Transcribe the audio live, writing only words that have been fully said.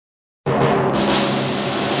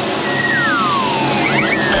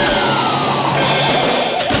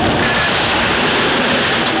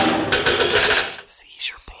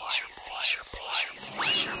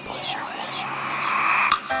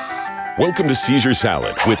Welcome to Seizure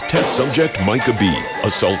Salad with test subject Micah B.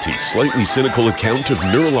 A salty, slightly cynical account of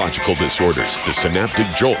neurological disorders, the synaptic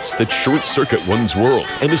jolts that short-circuit one's world,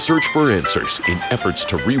 and a search for answers in efforts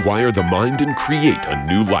to rewire the mind and create a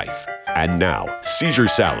new life. And now, Seizure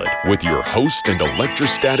Salad with your host and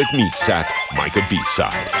electrostatic meat sack, Micah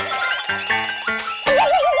B-Side.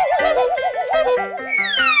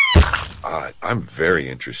 I'm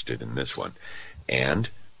very interested in this one. And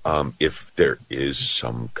if there is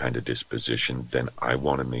some kind of disposition, then I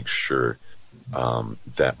want to make sure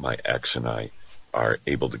that my ex and I are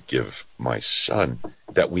able to give my son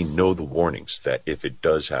that we know the warnings, that if it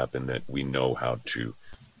does happen, that we know how to,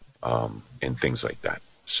 and things like that.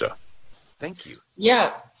 So, thank you.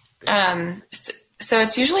 Yeah. So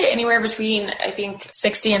it's usually anywhere between, I think,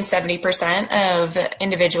 60 and 70% of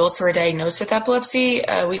individuals who are diagnosed with epilepsy.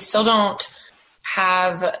 We still don't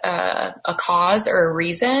have a cause or a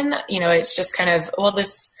reason. It's just kind of, well,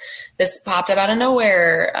 this popped up out of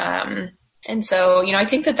nowhere. And so, I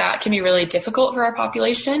think that can be really difficult for our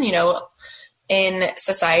population. In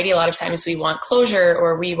society, a lot of times we want closure,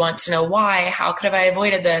 or we want to know why. How could have I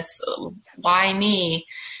avoided this? Why me?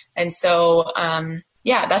 And so,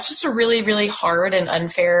 that's just a really, really hard and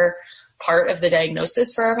unfair part of the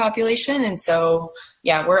diagnosis for our population. And so,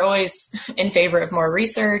 we're always in favor of more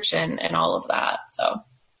research and all of that. So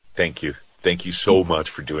thank you. Thank you so much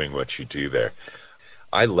for doing what you do there.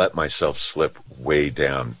 I let myself slip way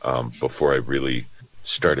down before I really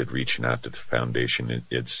started reaching out to the foundation.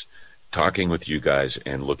 It's talking with you guys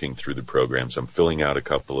and looking through the programs. I'm filling out a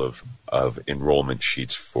couple of enrollment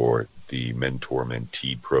sheets for the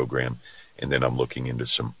mentor-mentee program, and then I'm looking into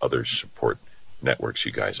some other support networks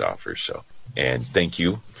you guys offer. And thank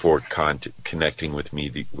you for connecting with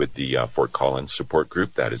me with the Fort Collins support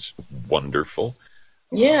group. That is wonderful.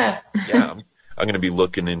 Yeah. I'm going to be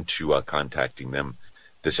looking into contacting them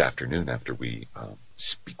this afternoon after we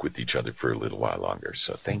speak with each other for a little while longer.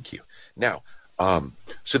 So thank you. Now,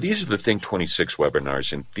 so these are the Think 26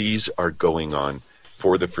 webinars, and these are going on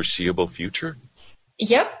for the foreseeable future?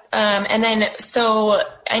 Yep. And then, so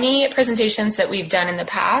any presentations that we've done in the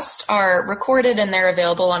past are recorded and they're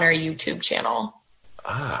available on our YouTube channel.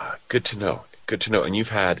 Good to know. Good to know. And you've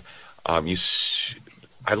had, I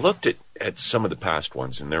looked at some of the past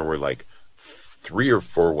ones, and there were like 3 or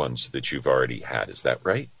 4 ones that you've already had. Is that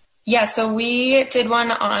right? Yeah. So we did one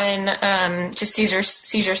on just seizure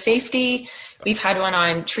safety. We've had one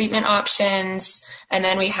on treatment options, and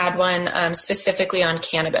then we had one specifically on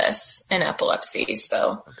cannabis and epilepsy.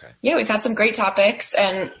 So, we've had some great topics.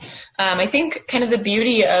 And I think kind of the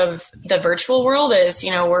beauty of the virtual world is,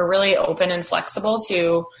 we're really open and flexible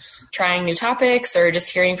to trying new topics or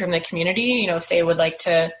just hearing from the community, if they would like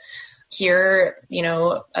to hear,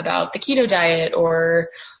 about the keto diet or,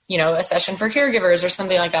 a session for caregivers or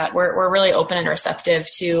something like that. We're really open and receptive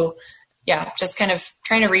to just kind of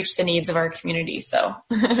trying to reach the needs of our community. So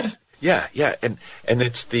Yeah. And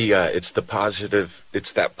it's the positive,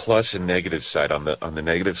 it's that plus and negative side. On the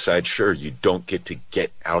negative side, sure, you don't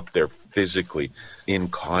get out there physically in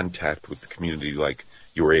contact with the community like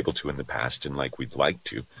you were able to in the past and like we'd like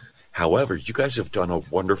to. However, you guys have done a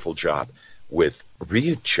wonderful job with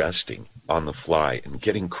readjusting on the fly and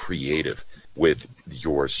getting creative with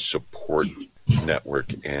your support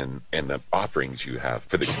network and the offerings you have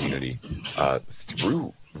for the community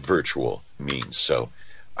through virtual means. So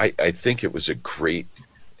I think it was a great,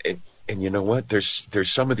 and you know what? There's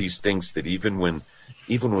some of these things that even when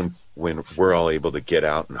we're all able to get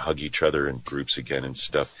out and hug each other in groups again and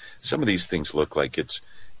stuff, some of these things look like it's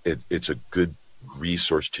a good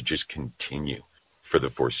resource to just continue for the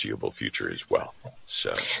foreseeable future as well.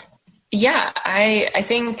 So. Yeah, I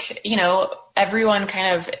think, everyone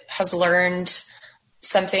kind of has learned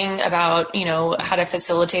something about, how to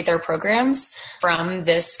facilitate their programs from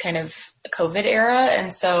this kind of COVID era.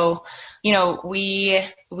 And so, we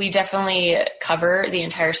definitely cover the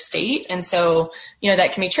entire state. And so,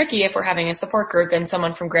 that can be tricky if we're having a support group and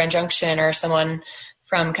someone from Grand Junction or someone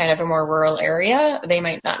from kind of a more rural area, they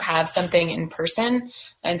might not have something in person.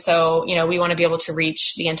 And so, we want to be able to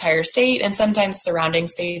reach the entire state and sometimes surrounding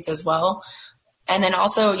states as well. And then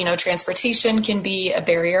also, transportation can be a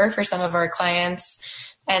barrier for some of our clients.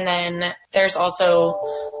 And then there's also,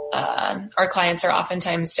 our clients are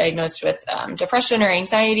oftentimes diagnosed with depression or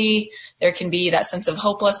anxiety. There can be that sense of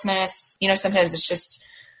hopelessness. Sometimes it's just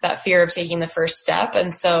that fear of taking the first step.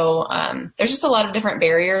 And so there's just a lot of different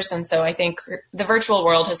barriers. And so I think the virtual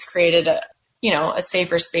world has created a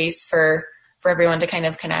safer space for everyone to kind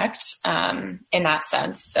of connect in that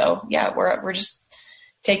sense. So we're just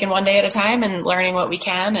taking one day at a time and learning what we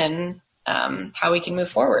can and how we can move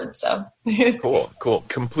forward. So Cool.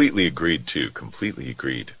 Completely agreed too. Completely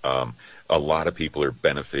agreed. A lot of people are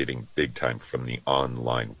benefiting big time from the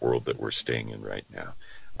online world that we're staying in right now.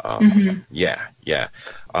 Yeah.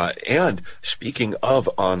 And speaking of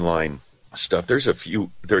online stuff, there's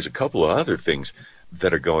a couple of other things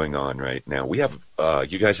that are going on right now. We have,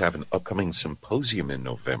 you guys have an upcoming symposium in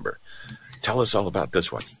November. Tell us all about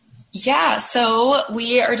this one. Yeah, so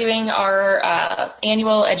we are doing our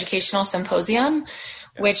annual educational symposium,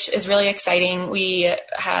 which is really exciting. We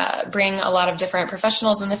bring a lot of different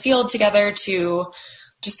professionals in the field together to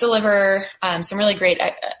just deliver some really great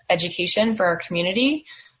education for our community.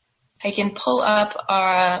 I can pull up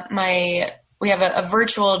we have a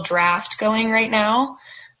virtual draft going right now,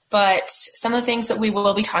 but some of the things that we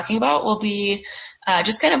will be talking about will be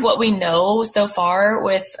just kind of what we know so far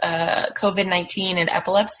with COVID-19 and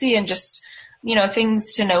epilepsy, and just,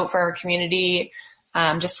 things to note for our community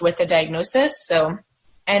just with the diagnosis. So,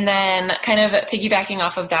 and then kind of piggybacking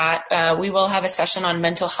off of that, we will have a session on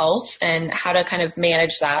mental health and how to kind of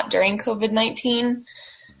manage that during COVID-19.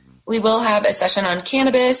 We will have a session on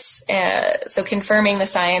cannabis, so confirming the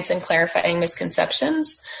science and clarifying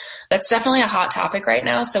misconceptions. That's definitely a hot topic right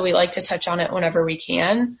now, so we like to touch on it whenever we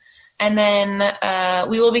can. And then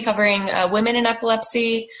we will be covering women in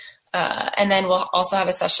epilepsy, and then we'll also have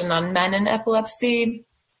a session on men in epilepsy.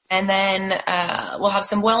 And then we'll have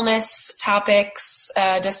some wellness topics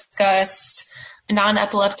discussed,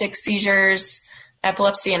 non-epileptic seizures,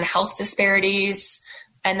 epilepsy and health disparities.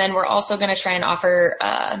 And then we're also going to try and offer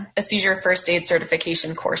a seizure first aid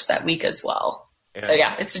certification course that week as well. So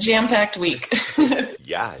yeah, it's a jam-packed week.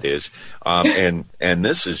 Yeah, it is. And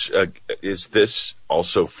this is this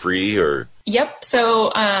also free or? Yep.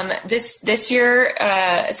 So this year,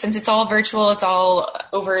 since it's all virtual, it's all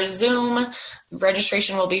over Zoom,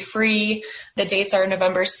 registration will be free. The dates are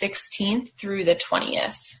November 16th through the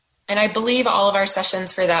 20th. And I believe all of our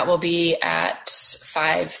sessions for that will be at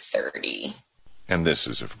 5:30. And this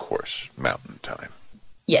is, of course, Mountain Time.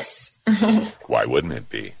 Yes. Why wouldn't it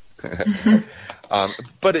be?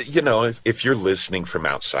 But, if you're listening from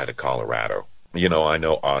outside of Colorado, I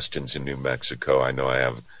know Austin's in New Mexico. I know I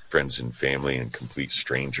have friends and family and complete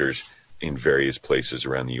strangers in various places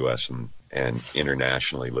around the U.S. and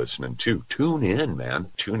internationally listening too. Tune in,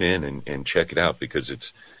 man. Tune in and check it out, because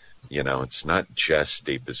it's not just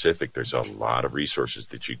State Pacific. There's a lot of resources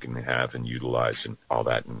that you can have and utilize and all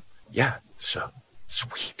that. And yeah, so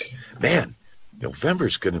sweet. Man,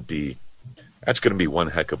 November's that's going to be one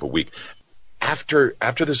heck of a week. After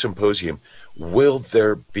the symposium, will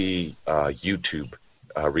there be YouTube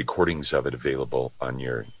recordings of it available on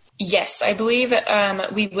your? Yes, I believe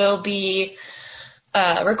we will be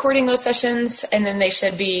recording those sessions, and then they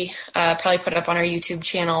should be probably put up on our YouTube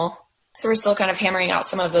channel. So we're still kind of hammering out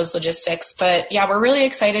some of those logistics. But yeah, we're really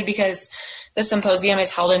excited because the symposium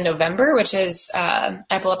is held in November, which is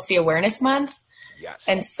Epilepsy Awareness Month. Yes.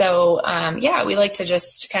 And so, we like to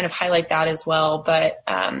just kind of highlight that as well. But,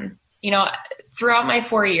 throughout my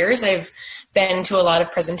 4 years, I've been to a lot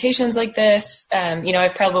of presentations like this.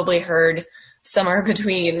 I've probably heard somewhere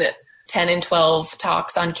between 10 and 12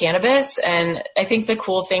 talks on cannabis. And I think the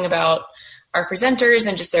cool thing about our presenters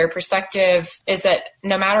and just their perspective is that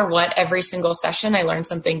no matter what, every single session, I learn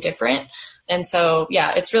something different. And so,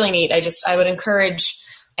 yeah, it's really neat. I would encourage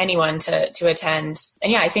anyone to attend.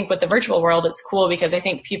 And yeah, I think with the virtual world, it's cool because I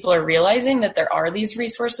think people are realizing that there are these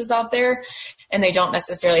resources out there and they don't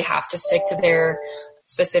necessarily have to stick to their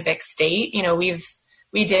specific state.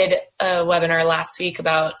 We did a webinar last week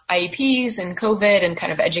about IEPs and COVID and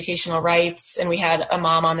kind of educational rights. And we had a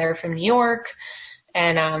mom on there from New York.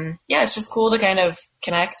 And it's just cool to kind of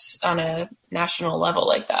connect on a national level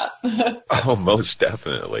like that. Oh, most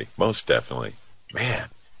definitely. Most definitely. Man.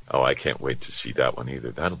 Oh, I can't wait to see that one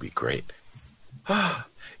either. That'll be great.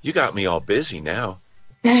 You got me all busy now.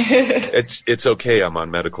 It's okay. I'm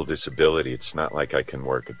on medical disability. It's not like I can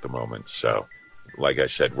work at the moment. So, like I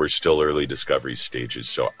said, we're still early discovery stages.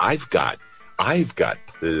 So I've got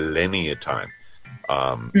plenty of time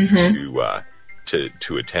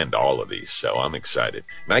to attend all of these. So I'm excited,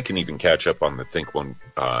 and I can even catch up on the Think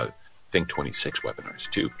 26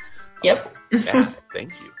 webinars too. Yep. Yeah,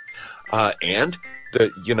 thank you. And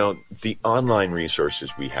the online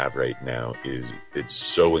resources we have right now it's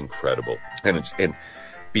so incredible, and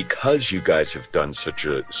because you guys have done such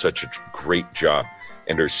a great job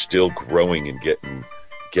and are still growing and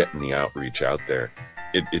getting the outreach out there,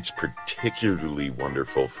 it's particularly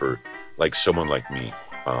wonderful for like someone like me,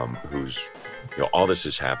 who's all this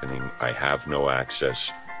is happening. I have no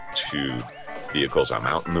access to vehicles. I'm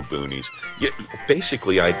out in the boonies. Yeah,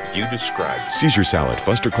 basically, you described. Seizure Salad,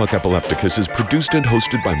 Fustercluck Epilepticus is produced and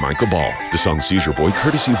hosted by Micah Ball. The song Seizure Boy,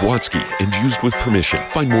 courtesy of Watsky, and used with permission.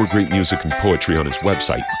 Find more great music and poetry on his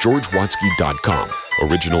website, georgewatsky.com.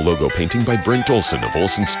 Original logo painting by Brent Olson of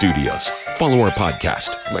Olson Studios. Follow our podcast,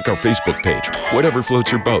 like our Facebook page, whatever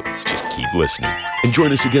floats your boat. Just keep listening. And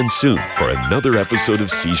join us again soon for another episode of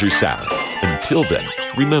Seizure Salad. Until then,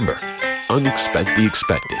 remember, unexpect the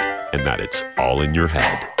expected, and that it's all in your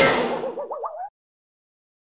head.